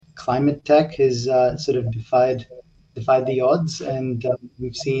climate tech has sort of defied the odds, and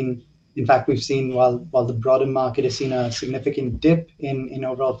we've seen while the broader market has seen a significant dip in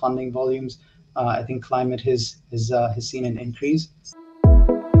overall funding volumes. I think climate has seen an increase.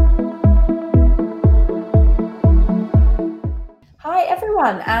 Hi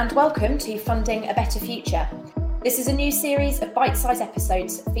everyone, and welcome to Funding a Better Future. This is a new series of bite-sized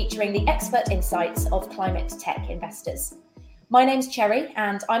episodes featuring the expert insights of climate tech investors. My name's Cherry,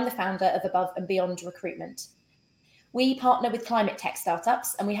 and I'm the founder of Above and Beyond Recruitment. We partner with climate tech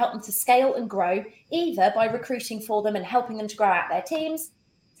startups, and we help them to scale and grow, either by recruiting for them and helping them to grow out their teams,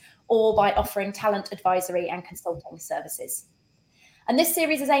 or by offering talent advisory and consulting services. And this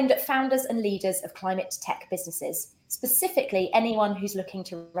series is aimed at founders and leaders of climate tech businesses, specifically anyone who's looking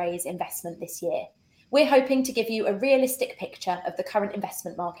to raise investment this year. We're hoping to give you a realistic picture of the current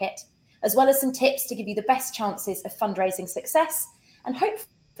investment market, as well as some tips to give you the best chances of fundraising success, and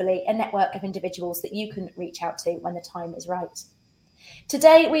hopefully a network of individuals that you can reach out to when the time is right.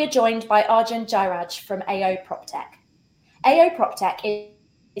 Today, we are joined by Arjun Jairaj from AO Proptech. AO Proptech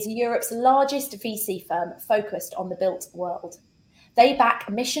is Europe's largest VC firm focused on the built world. They back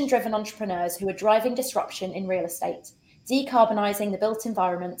mission-driven entrepreneurs who are driving disruption in real estate, decarbonising the built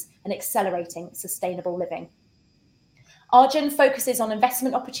environment and accelerating sustainable living. Arjun focuses on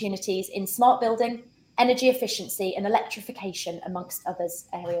investment opportunities in smart building, energy efficiency and electrification, amongst others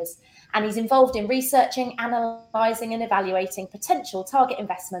areas. And he's involved in researching, analysing and evaluating potential target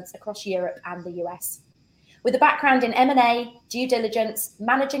investments across Europe and the US. With a background in M&A, due diligence,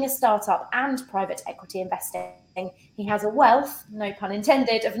 managing a startup and private equity investing, he has a wealth, no pun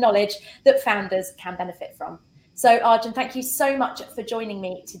intended, of knowledge that founders can benefit from. So Arjun, thank you so much for joining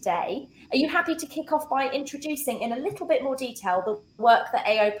me today. Are you happy to kick off by introducing in a little bit more detail the work that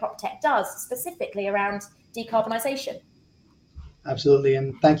AO Proptech does, specifically around decarbonisation? Absolutely,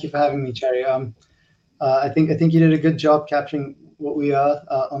 and thank you for having me, Cherry. I think you did a good job capturing what we are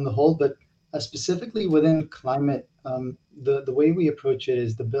on the whole, but specifically within climate, the way we approach it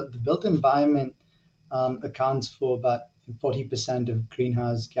is the built environment accounts for about 40% of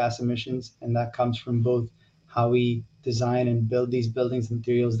greenhouse gas emissions, and that comes from both how we design and build these buildings,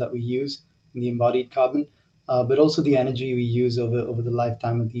 materials that we use, and the embodied carbon, but also the energy we use over the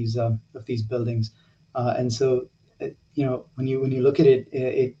lifetime of these buildings. And so, when you look at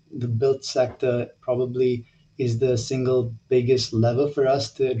it, the built sector probably is the single biggest lever for us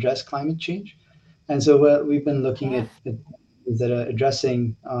to address climate change. And so we've been looking at that are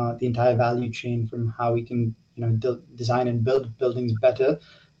addressing the entire value chain, from how we can design and build buildings better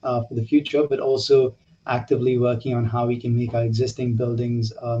for the future, but also actively working on how we can make our existing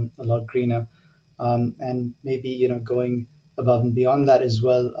buildings a lot greener, and maybe going above and beyond that as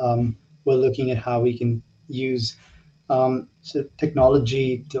well. We're looking at how we can use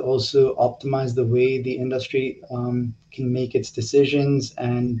technology to also optimize the way the industry can make its decisions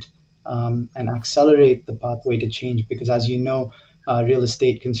and accelerate the pathway to change. Because as you know, real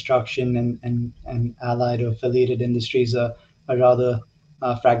estate, construction, and allied or affiliated industries are rather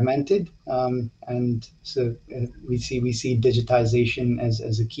fragmented, and so we see digitization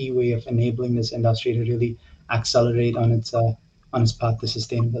as a key way of enabling this industry to really accelerate on its path to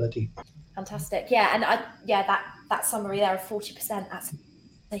sustainability. Fantastic, yeah, and that summary there of 40%, that's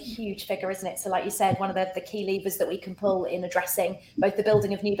a huge figure, isn't it? So like you said, one of the key levers that we can pull in addressing both the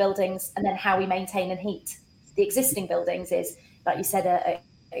building of new buildings and then how we maintain and heat the existing buildings is, like you said,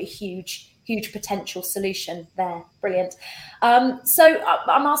 a huge potential solution there. Brilliant. So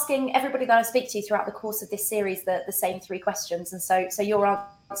I'm asking everybody that I speak to throughout the course of this series the same three questions, and so your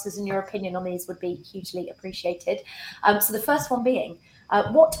answers and your opinion on these would be hugely appreciated. So the first one being,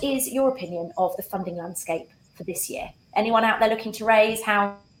 what is your opinion of the funding landscape for this year? Anyone out there looking to raise?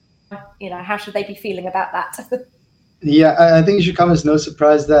 How should they be feeling about that? Yeah, I think it should come as no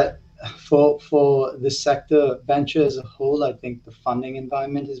surprise that for the sector, venture as a whole, I think the funding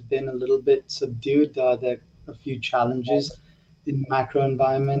environment has been a little bit subdued. There are a few challenges in the macro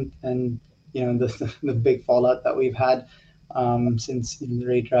environment, and the big fallout that we've had since the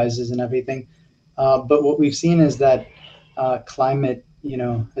rate rises and everything. But what we've seen is that climate,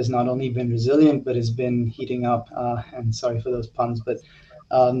 has not only been resilient, but has been heating up. And sorry for those puns, but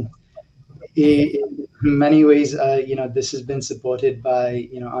in many ways, this has been supported by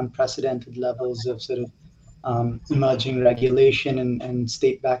unprecedented levels of sort of emerging regulation and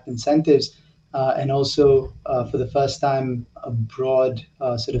state-backed incentives, and also for the first time a broad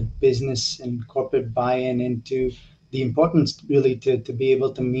sort of business and corporate buy-in into the importance really to be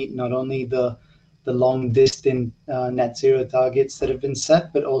able to meet not only the long distance net zero targets that have been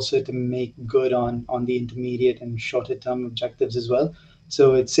set, but also to make good on the intermediate and shorter term objectives as well.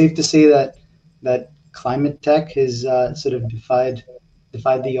 So it's safe to say that climate tech has sort of defied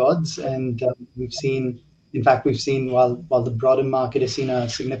the odds, and we've seen. In fact, we've seen while the broader market has seen a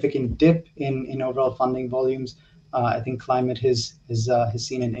significant dip in overall funding volumes, I think climate has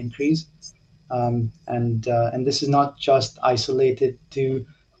seen an increase. And this is not just isolated to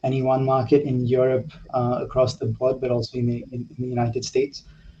any one market in Europe across the board, but also in the United States.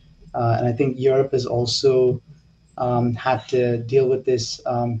 And I think Europe has also had to deal with this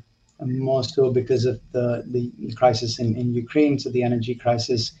more so because of the crisis in Ukraine, so the energy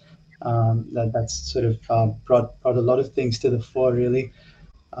crisis that's sort of brought a lot of things to the fore, really.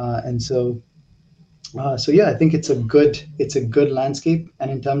 And so yeah, I think it's a good landscape, and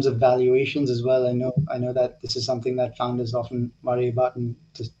in terms of valuations as well, I know that this is something that founders often worry about, and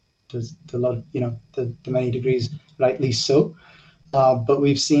to a lot, to many degrees, rightly so. But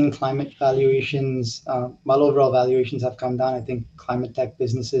we've seen climate valuations, while overall valuations have come down, I think climate tech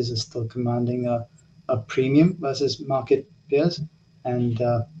businesses are still commanding a premium versus market peers, and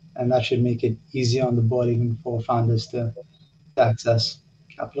uh, and that should make it easier on the board even for founders to access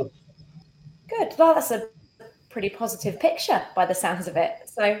capital. Good. Well, that's a pretty positive picture by the sounds of it.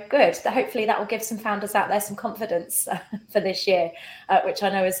 So good. Hopefully that will give some founders out there some confidence for this year, which I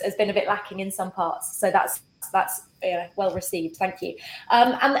know has been a bit lacking in some parts. So that's well received. Thank you.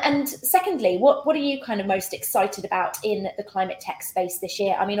 And secondly, what are you kind of most excited about in the climate tech space this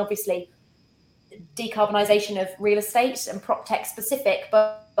year? I mean, obviously, decarbonisation of real estate and Proptech specific,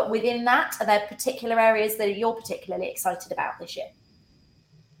 but within that, are there particular areas that you're particularly excited about this year?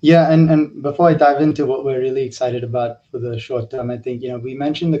 Yeah, and before I dive into what we're really excited about for the short term, I think we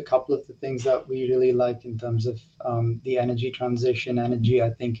mentioned a couple of the things that we really like in terms of the energy transition. Energy, I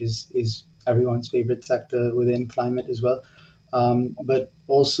think, is everyone's favorite sector within climate as well. But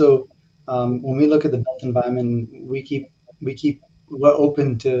also, when we look at the built environment, we're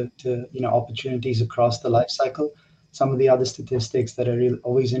open to opportunities across the life cycle. Some of the other statistics that are really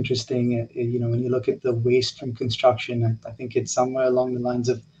always interesting, when you look at the waste from construction, I think it's somewhere along the lines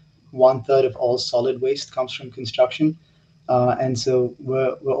of one third of all solid waste comes from construction. And so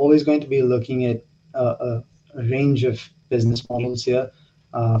we're always going to be looking at a range of business models here,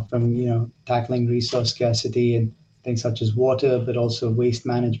 from tackling resource scarcity and things such as water, but also waste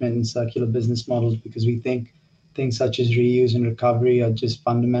management and circular business models, because we think things such as reuse and recovery are just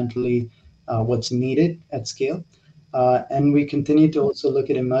fundamentally what's needed at scale. And we continue to also look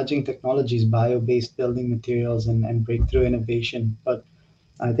at emerging technologies, bio-based building materials, and breakthrough innovation. But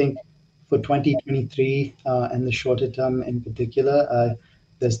I think for 2023 and the shorter term in particular,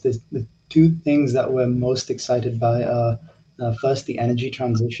 there's the two things that we're most excited by. First, the energy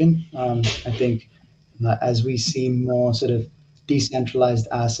transition. I think as we see more sort of decentralized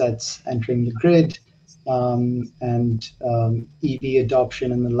assets entering the grid, and EV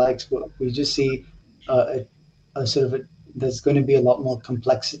adoption and the likes, we just see a sort of there's going to be a lot more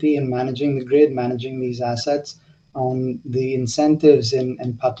complexity in managing the grid, managing these assets. The incentives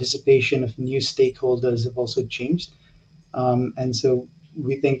and participation of new stakeholders have also changed. And so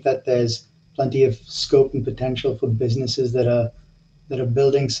we think that there's plenty of scope and potential for businesses that are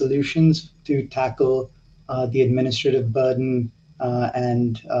building solutions to tackle the administrative burden,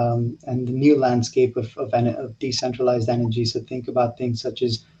 and the new landscape of decentralized energy. So think about things such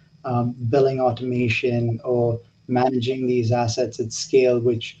as billing automation or managing these assets at scale,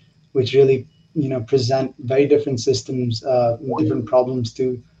 which really present very different systems, different problems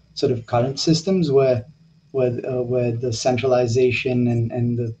to sort of current systems where the centralization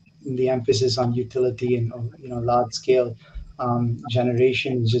and the emphasis on utility and large scale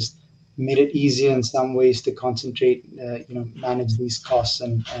generation just made it easier in some ways to concentrate, manage these costs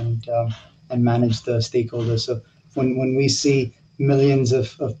and manage the stakeholders. So when we see millions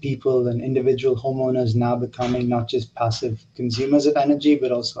of people and individual homeowners now becoming not just passive consumers of energy,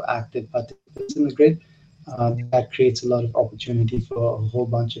 but also active participants in the grid, that creates a lot of opportunity for a whole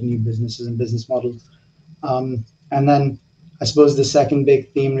bunch of new businesses and business models. And then I suppose the second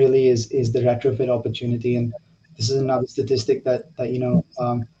big theme really is the retrofit opportunity, and this is another statistic that I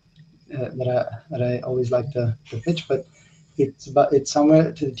always like to pitch, but it's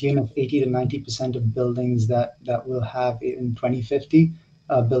somewhere to the tune of 80 to 90% of buildings that will have in 2050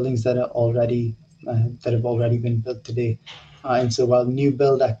 buildings that have already been built today. And so while new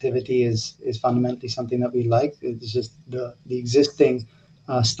build activity is fundamentally something that we like, it's just the existing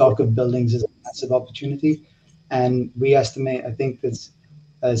stock of buildings is a massive opportunity. And we estimate, I think that's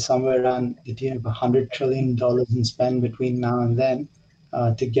somewhere around the tune of $100 trillion in spend between now and then,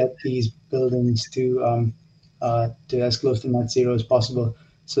 to get these buildings to as close to net zero as possible.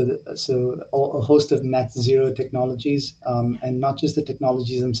 a host of net zero technologies, and not just the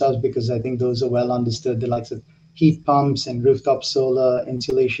technologies themselves, because I think those are well understood, the likes of heat pumps and rooftop solar,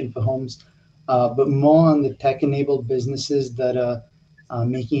 insulation for homes, but more on the tech-enabled businesses that are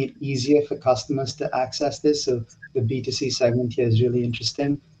making it easier for customers to access this. So the B2C segment here is really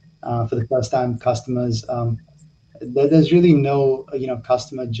interesting. For the first time, customers, there's really no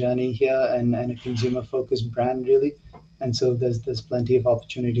customer journey here, and a consumer focused brand really, and so there's plenty of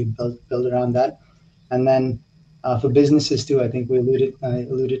opportunity to build around that. And then for businesses too, I think I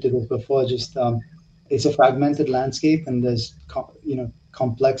alluded to this before. Just it's a fragmented landscape, and there's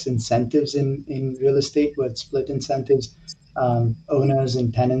complex incentives in real estate with split incentives. Owners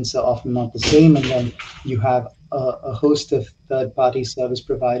and tenants are often not the same, and then you have a host of third-party service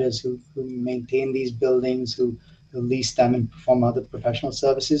providers who maintain these buildings, who lease them and perform other professional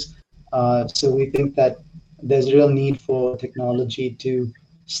services. So we think that there's a real need for technology to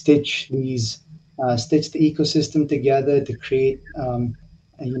stitch the ecosystem together to create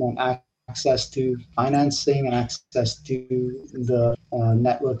access to financing and access to the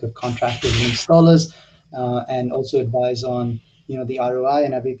network of contractors and installers, and also advise on the ROI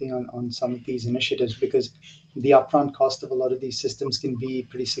and everything on some of these initiatives, because the upfront cost of a lot of these systems can be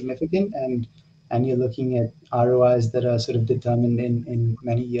pretty significant, and you're looking at ROIs that are sort of determined in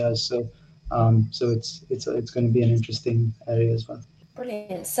many years. So it's going to be an interesting area as well.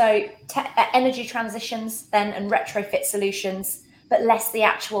 Brilliant. So energy transitions then and retrofit solutions, but less the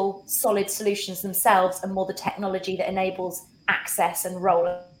actual solid solutions themselves, and more the technology that enables access and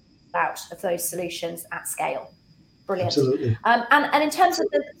rollout of those solutions at scale. Brilliant. Absolutely. And in terms of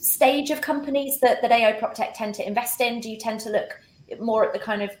the stage of companies that AO Proptech tend to invest in, do you tend to look more at the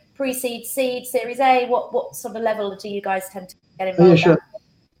kind of pre-seed, seed, Series A? What sort of level do you guys tend to get involved? Yeah, sure.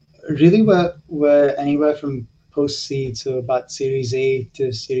 Really, we're anywhere from post-seed, so about Series A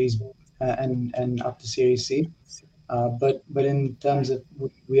to Series and up to Series C. But in terms of,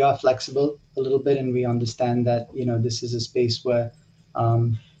 we are flexible a little bit, and we understand that this is a space where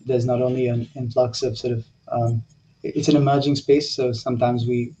there's not only an influx of sort of it's an emerging space, so sometimes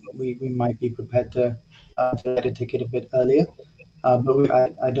we might be prepared to get a ticket a bit earlier. But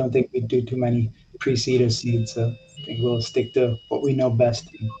I don't think we do too many pre-seed or seed, so I think we'll stick to what we know best.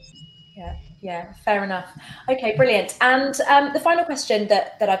 Yeah, fair enough. Okay, brilliant. And the final question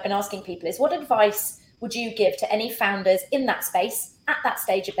that I've been asking people is, what advice would you give to any founders in that space at that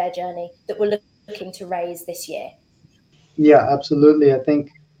stage of their journey that were looking to raise this year? Yeah, absolutely. I think,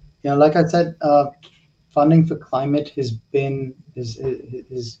 like I said, funding for climate has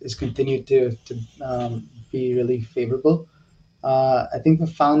continued to be really favorable. I think for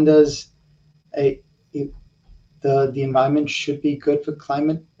founders, the environment should be good for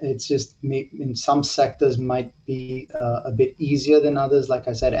climate. It's just in some sectors might be a bit easier than others. Like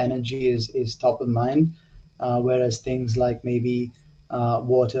I said, energy is top of mind, whereas things like maybe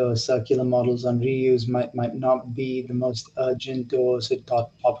water or circular models on reuse might not be the most urgent or sort of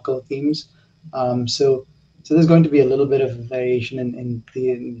topical themes. So there's going to be a little bit of variation in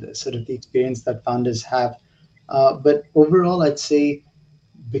the sort of the experience that founders have. But overall, I'd say,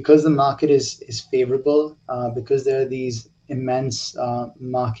 because the market is favorable, because there are these immense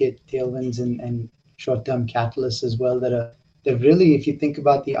market tailwinds and short-term catalysts as well that really, if you think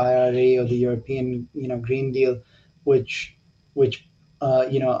about the IRA or the European Green Deal, which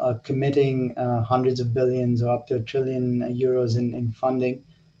are committing hundreds of billions or up to €1 trillion in funding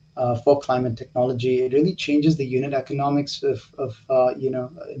for climate technology, it really changes the unit economics of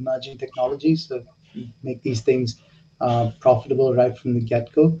emerging technologies. So make these things profitable right from the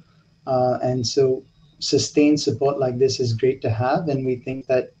get-go. And so sustained support like this is great to have, and we think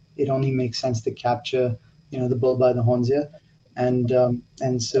that it only makes sense to capture the bull by the horns here. And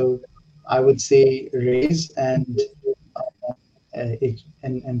so I would say raise and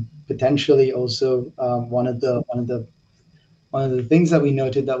potentially also one of the things that we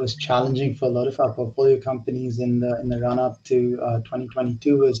noted that was challenging for a lot of our portfolio companies in the run up to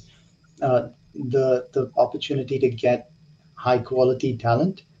 2022 was the opportunity to get high quality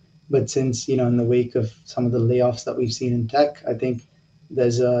talent. But since in the wake of some of the layoffs that we've seen in tech, I think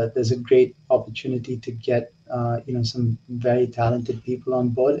there's a great opportunity to get some very talented people on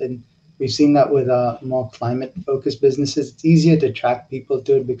board, and we've seen that with more climate focused businesses. It's easier to attract people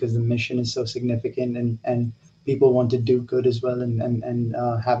to it because the mission is so significant, and people want to do good as well and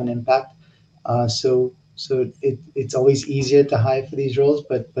have an impact. So it's always easier to hire for these roles,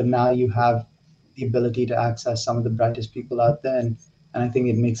 but now you have the ability to access some of the brightest people out there, and I think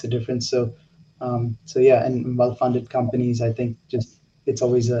it makes a difference. So yeah, and well-funded companies, I think just it's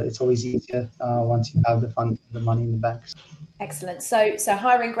always easier once you have the money in the bank. Excellent. So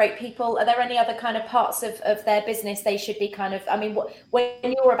hiring great people. Are there any other kind of parts of their business they should be kind of, I mean, when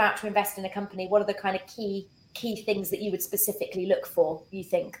you're about to invest in a company, what are the kind of key things that you would specifically look for, you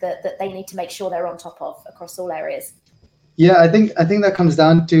think, that they need to make sure they're on top of across all areas? Yeah, I think that comes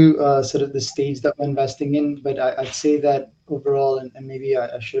down to sort of the stage that we're investing in. But I'd say that overall, and maybe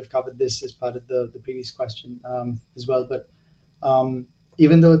I should have covered this as part of the previous question as well. But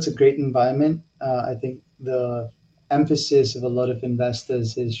even though it's a great environment, I think the emphasis of a lot of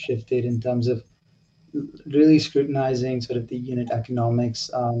investors has shifted in terms of really scrutinizing sort of the unit economics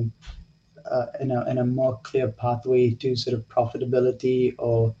in a more clear pathway to sort of profitability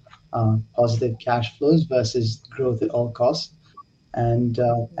or positive cash flows versus growth at all costs. And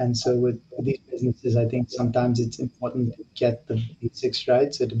so with these businesses, I think sometimes it's important to get the basics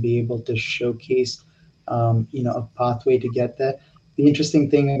right. So to be able to showcase, a pathway to get there. The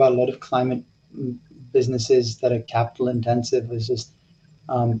interesting thing about a lot of climate businesses that are capital intensive is just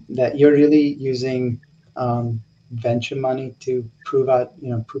that you're really using venture money to prove out,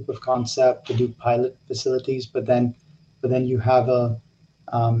 proof of concept to do pilot facilities, but then they have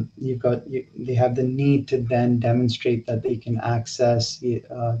the need to then demonstrate that they can access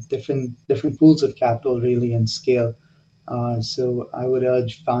different pools of capital really and scale. So I would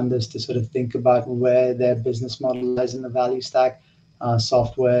urge founders to sort of think about where their business model lies in the value stack.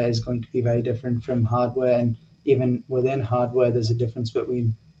 Software is going to be very different from hardware, and even within hardware, there's a difference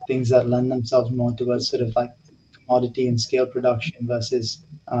between things that lend themselves more towards sort of like commodity and scale production versus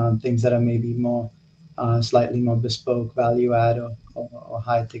things that are maybe more slightly more bespoke value add or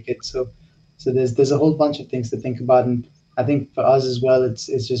high ticket. So there's a whole bunch of things to think about, and I think for us as well, it's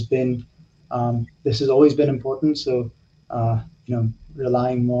just been this has always been important. So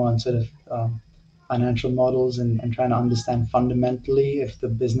relying more on sort of financial models and trying to understand fundamentally if the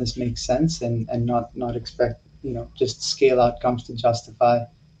business makes sense and not expect just scale outcomes to justify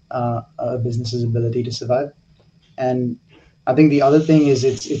a business's ability to survive. And I think the other thing is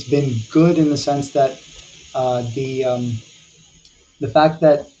it's been good in the sense that the fact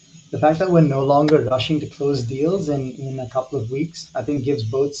that the fact that we're no longer rushing to close deals in a couple of weeks, I think gives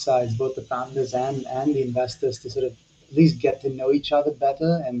both sides, both the founders and the investors, to sort of at least get to know each other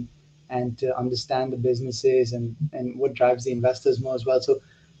better and to understand the businesses and what drives the investors more as well. So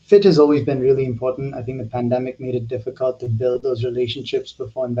fit has always been really important. I think the pandemic made it difficult to build those relationships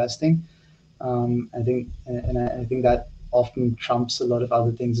before investing. I think that often trumps a lot of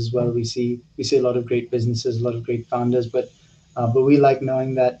other things as well. We see a lot of great businesses, a lot of great founders, but we like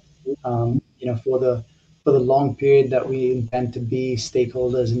knowing that for the long period that we intend to be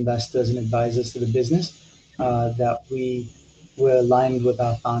stakeholders, investors, and advisors to the business, that we're aligned with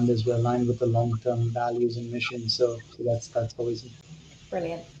our founders, we're aligned with the long term values and mission. So that's always important.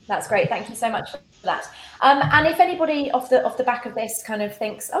 Brilliant. That's great. Thank you so much for that. And if anybody off the back of this kind of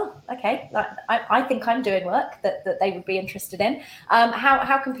thinks, oh, okay, I think I'm doing work that they would be interested in,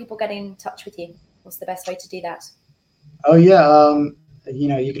 how can people get in touch with you? What's the best way to do that? Oh yeah,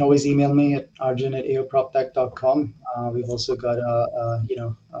 you can always email me at arjun@aoproptech.com. We've also got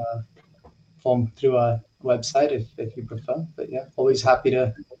a form through our website if you prefer. But yeah, always happy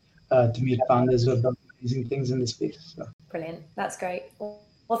to meet founders who have done amazing things in this space. So. Brilliant. That's great.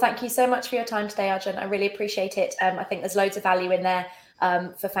 Well, thank you so much for your time today, Arjun. I really appreciate it. I think there's loads of value in there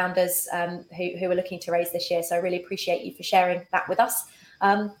for founders who are looking to raise this year. So I really appreciate you for sharing that with us.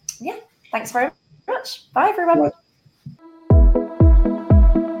 Yeah, thanks very much. Bye, everyone.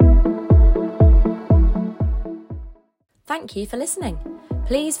 Thank you for listening.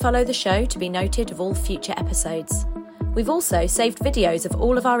 Please follow the show to be noted of all future episodes. We've also saved videos of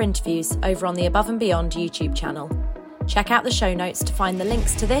all of our interviews over on the Above and Beyond YouTube channel. Check out the show notes to find the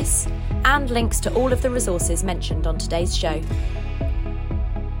links to this and links to all of the resources mentioned on today's show.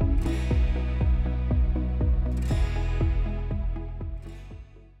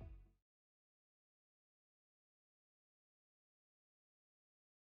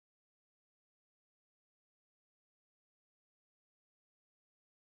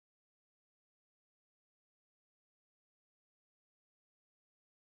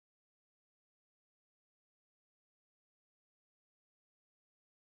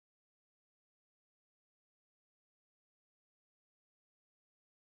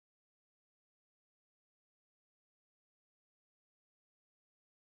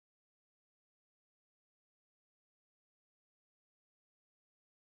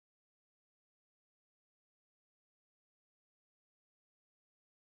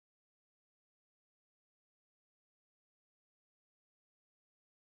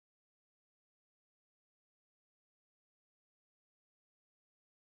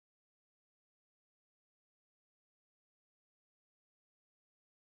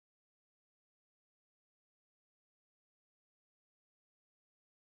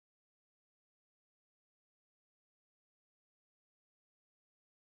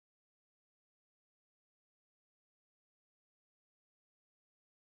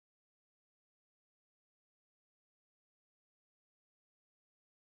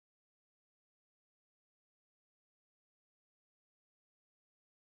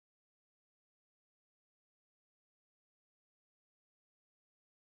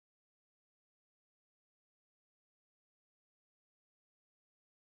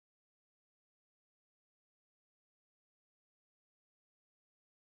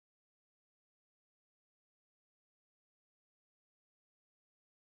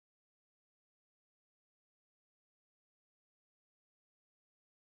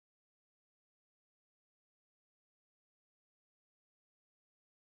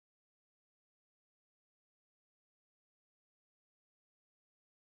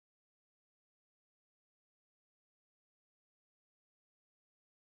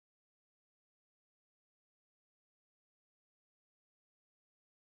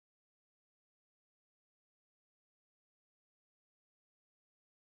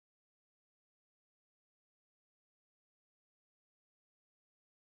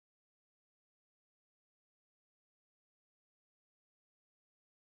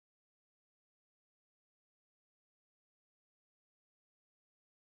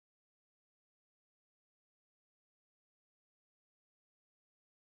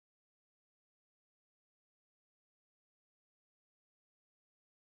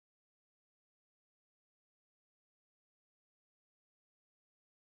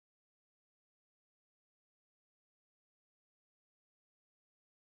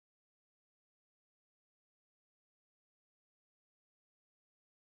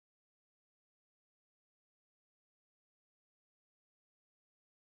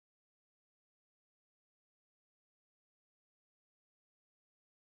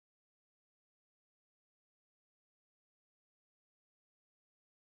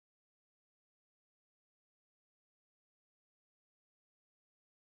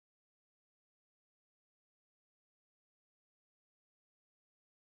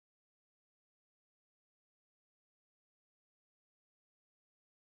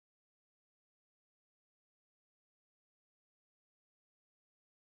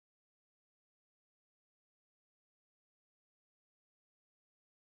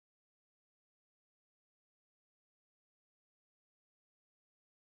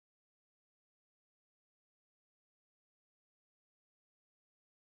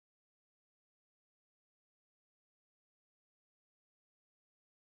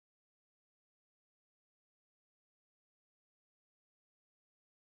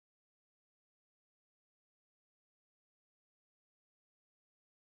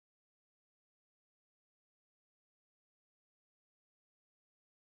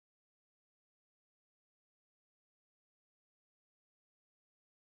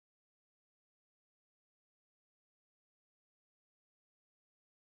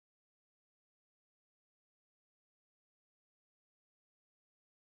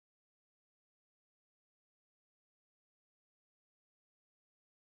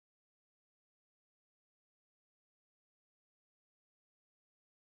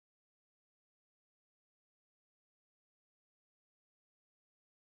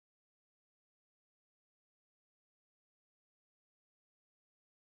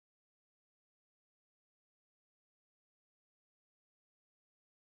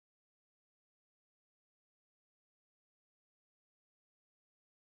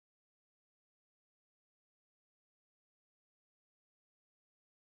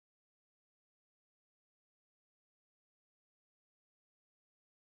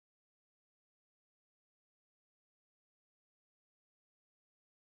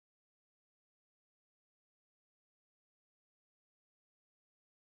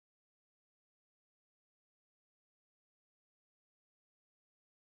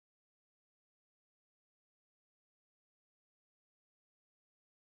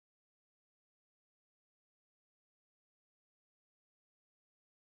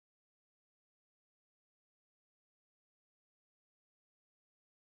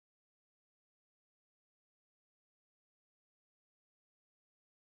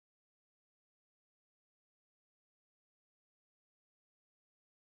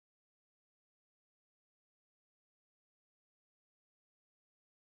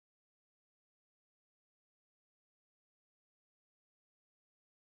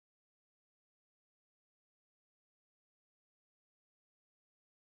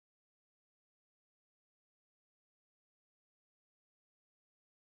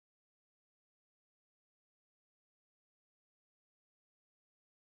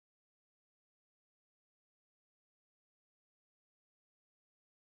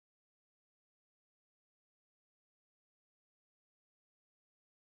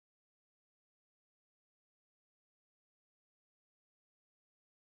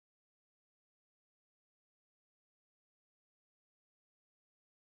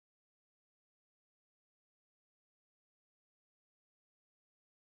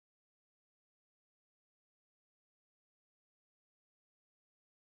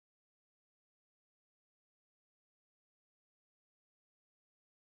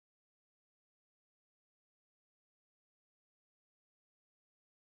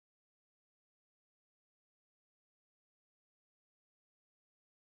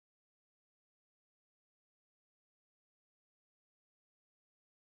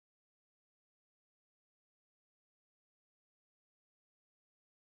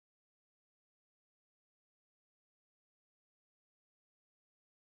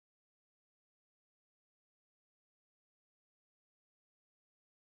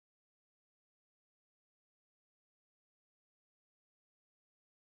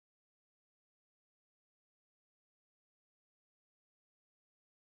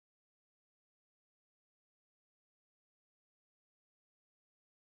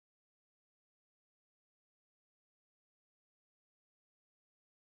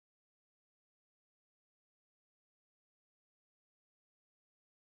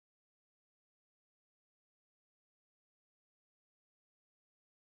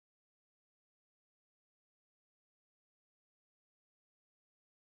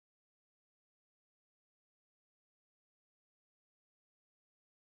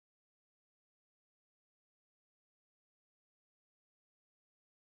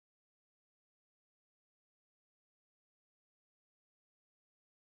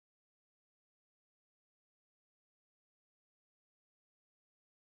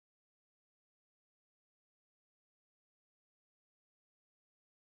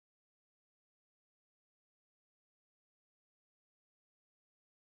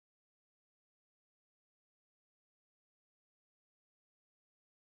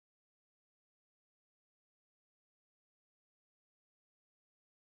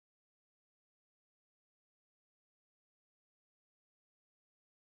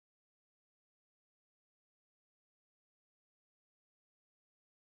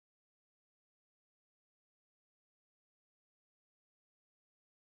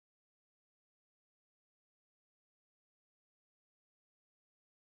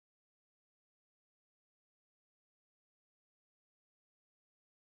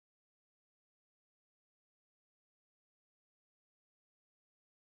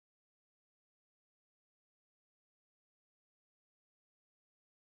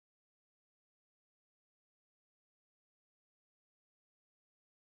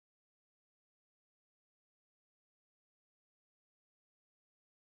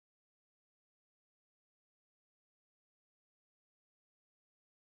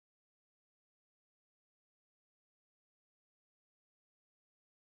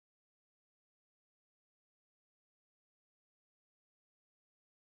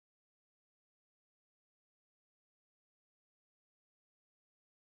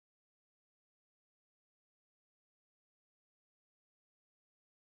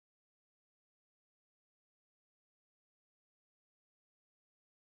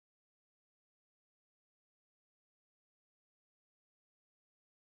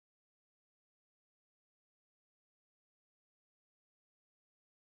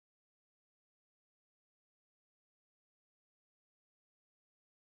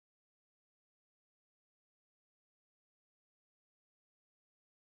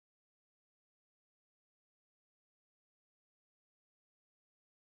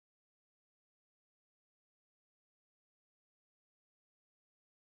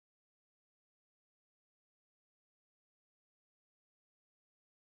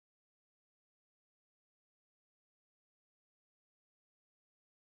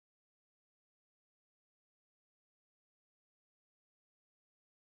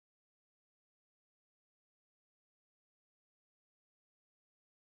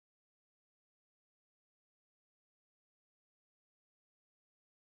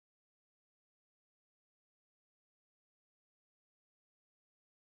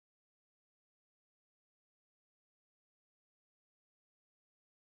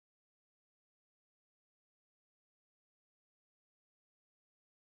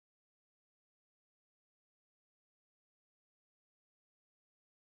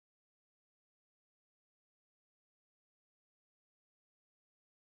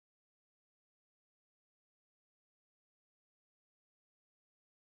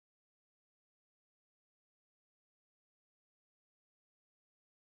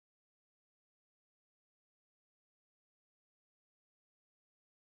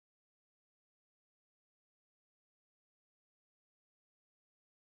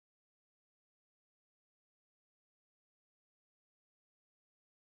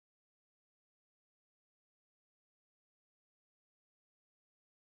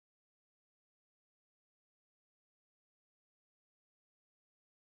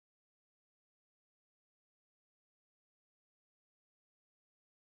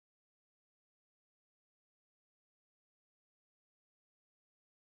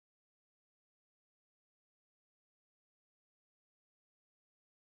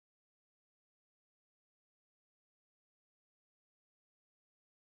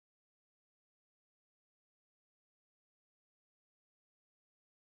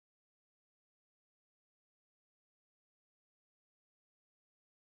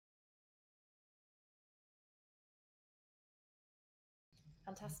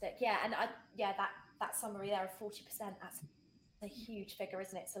 Fantastic. Yeah, and that summary there of 40%, that's a huge figure,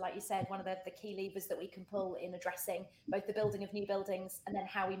 isn't it? So like you said, one of the key levers that we can pull in addressing both the building of new buildings and then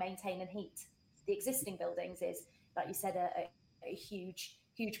how we maintain and heat the existing buildings is, like you said, a huge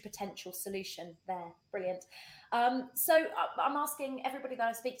potential solution there. Brilliant. So I'm asking everybody that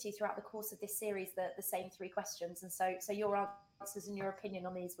I speak to throughout the course of this series the same three questions, and so your answers and your opinion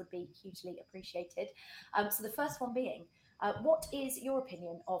on these would be hugely appreciated. So the first one being, what is your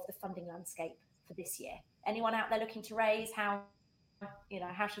opinion of the funding landscape for this year? Anyone out there looking to raise? How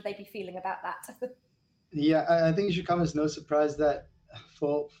should they be feeling about that? Yeah, I think it should come as no surprise that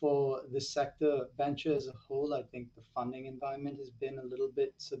for the sector venture as a whole, I think the funding environment has been a little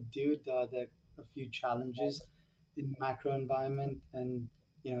bit subdued. There are a few challenges in macro environment, and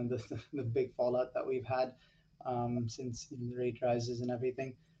the big fallout that we've had since the rate rises and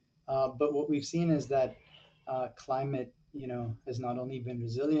everything. But what we've seen is that climate, has not only been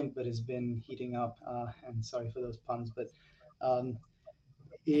resilient but has been heating up. And sorry for those puns, but um,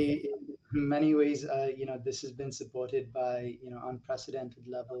 in many ways, this has been supported by unprecedented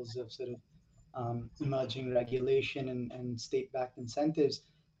levels of sort of emerging regulation and state-backed incentives,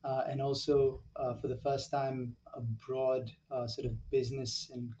 and also for the first time, a broad sort of business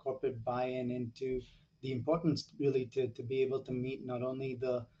and corporate buy-in into the importance really to be able to meet not only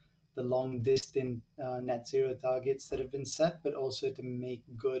the long distant net zero targets that have been set, but also to make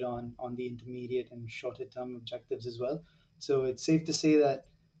good on the intermediate and shorter term objectives as well. So it's safe to say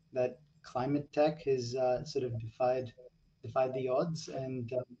that climate tech has sort of defied the odds,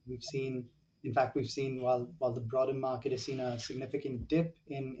 and we've seen while the broader market has seen a significant dip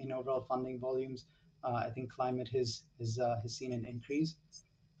in overall funding volumes, I think climate has seen an increase,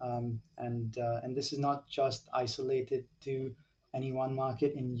 and this is not just isolated to any one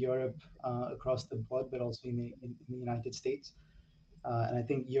market in Europe across the board, but also in the United States. And I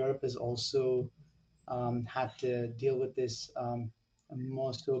think Europe has also had to deal with this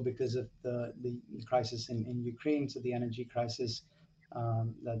more so because of the crisis in Ukraine, so the energy crisis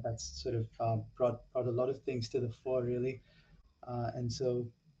that's sort of brought a lot of things to the fore, really. And so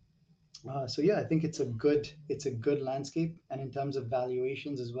yeah, I think it's a good landscape, and in terms of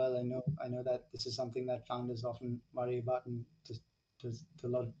valuations as well, I know that this is something that founders often worry about, and to a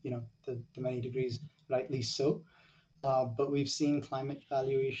lot, to many degrees, rightly so. But we've seen climate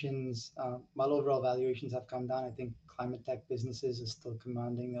valuations, while overall valuations have come down, I think climate tech businesses are still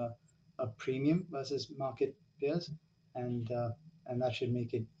commanding a premium versus market peers, and uh, and that should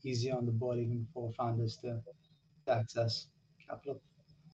make it easier on the board even for founders to access capital.